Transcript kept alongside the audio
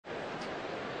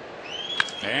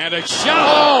And a shot.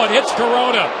 Oh, it hits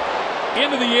Kuroda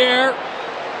into the air.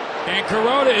 And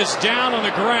Kuroda is down on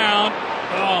the ground.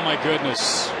 Oh, my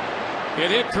goodness. It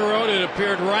hit Kuroda. It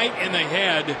appeared right in the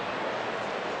head.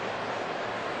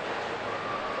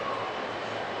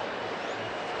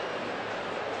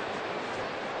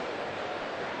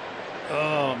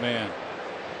 Oh, man.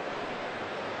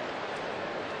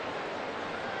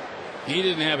 He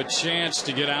didn't have a chance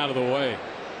to get out of the way.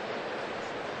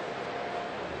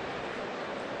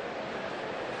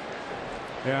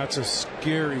 Yeah, it's a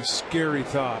scary, scary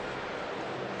thought.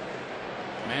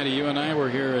 Matty, you and I were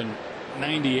here in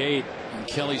 '98, and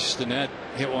Kelly Stinnett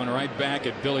hit one right back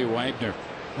at Billy Wagner.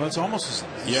 Well, it's almost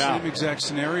the same exact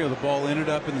scenario. The ball ended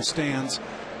up in the stands,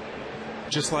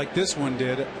 just like this one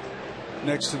did,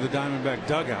 next to the Diamondback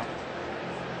dugout.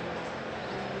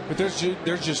 But there's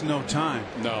just no time.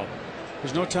 No.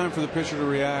 There's no time for the pitcher to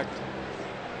react.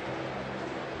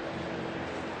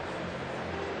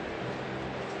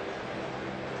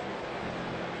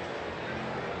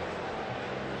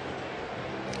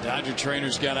 Dodger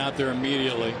trainers got out there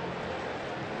immediately.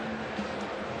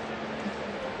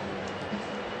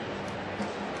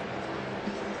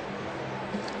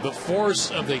 The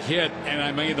force of the hit, and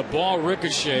I mean the ball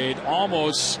ricocheted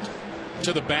almost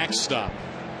to the backstop.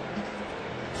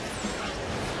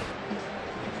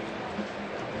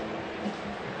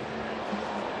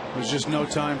 There's just no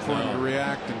time for him to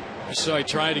react. And so he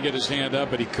tried to get his hand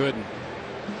up, but he couldn't.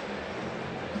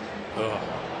 Ugh.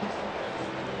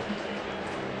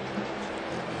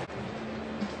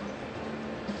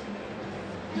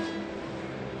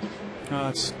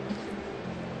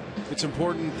 It's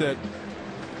important that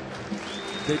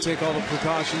they take all the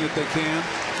precaution that they can.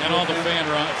 And all the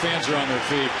fans are on their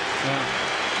feet.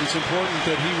 It's important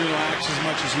that he relax as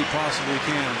much as he possibly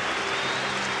can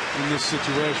in this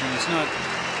situation.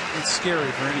 It's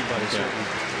scary for anybody, certainly.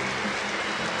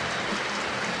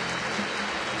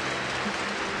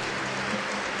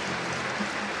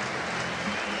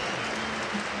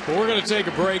 Well, we're going to take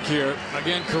a break here.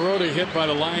 Again, Kuroda hit by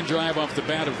the line drive off the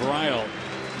bat of Ryle.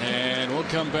 And we'll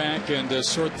come back and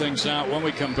sort things out when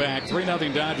we come back.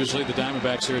 3-0 Dodgers lead the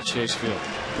Diamondbacks here at Chase Field.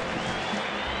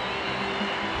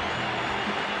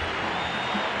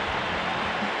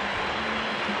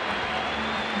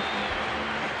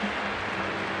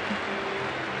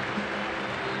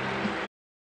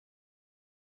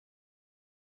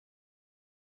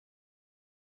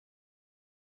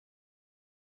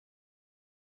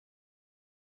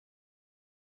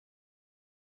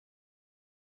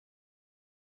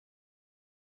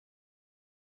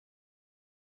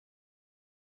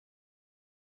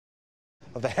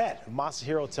 Of the head,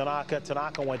 Masahiro Tanaka.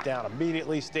 Tanaka went down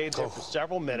immediately, stayed there for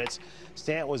several minutes.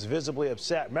 Stanton was visibly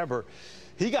upset. Remember,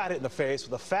 he got hit in the face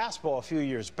with a fastball a few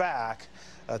years back.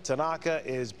 Tanaka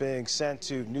is being sent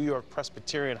to New York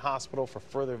Presbyterian Hospital for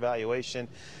further evaluation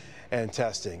and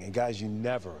testing. And guys, you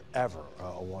never, ever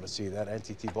want to see that.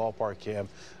 NTT Ballpark Cam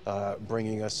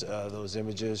bringing us those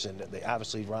images, and they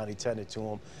obviously Ronnie tended to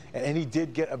him, and he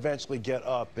did eventually get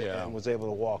up and was able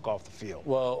to walk off the field.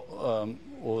 Well,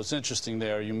 what was interesting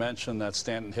there, you mentioned that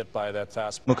Stanton hit by that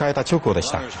fastball. 迎えた直後で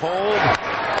した。 Line drive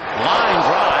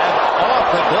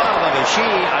off the glove of Ishii,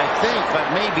 I think,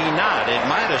 but maybe not. It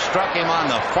might have struck him on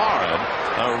the forehead.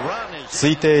 A run is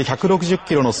推定160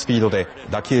キロのスピードで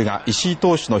打球が石井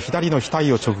投手の左の額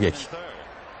を直撃。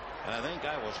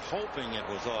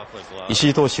石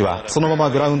井投手はそのまま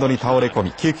グラウンドに倒れ込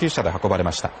み救急車で運ばれ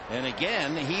ました。 You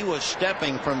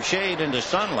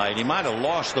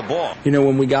know,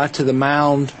 when we got to the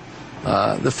mound,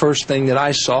 the first thing that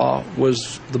I saw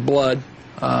was the blood,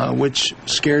 which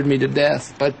scared me to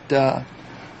death. But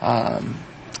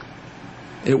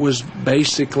it was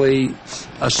basically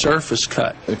a surface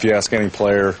cut. If you ask any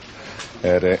player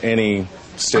at any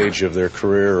stage of their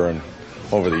career and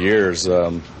over the years,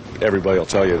 everybody will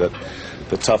tell you that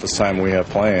the toughest time we have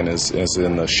playing is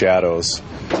in the shadows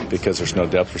because there's no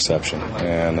depth perception,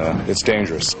 and it's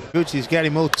dangerous. Gucci's got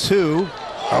him 0-2.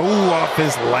 Oh, off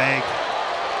his leg.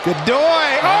 Godoy.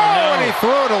 Oh, and he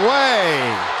threw it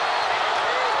away.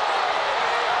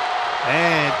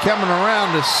 And coming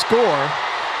around to score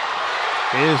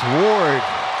is Ward.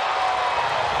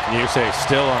 You say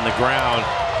still on the ground.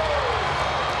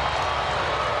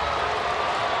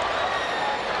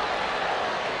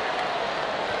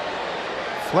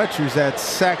 Fletcher's at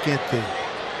second. The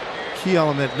key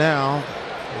element now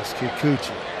is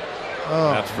Kikuchi.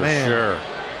 Oh, that's for man. sure.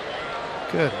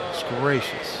 Goodness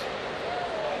gracious.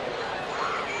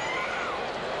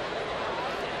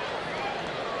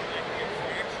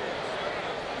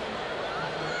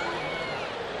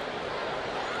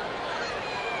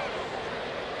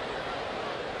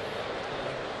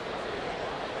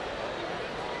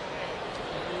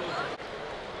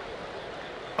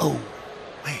 Oh,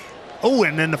 man. Oh,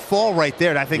 and then the fall right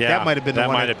there. I think that might have been the one.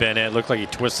 That might have been it. It looked like he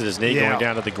twisted his knee going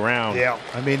down to the ground. Yeah.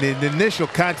 I mean, the initial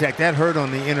contact, that hurt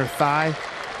on the inner thigh.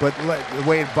 But the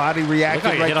way his body reacted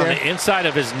right hit there. On the inside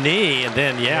of his knee, and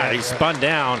then, he spun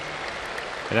down.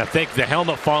 And I think the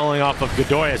helmet falling off of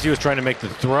Godoy as he was trying to make the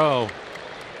throw.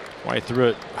 Why he threw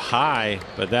it high,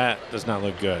 but that does not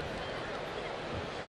look good.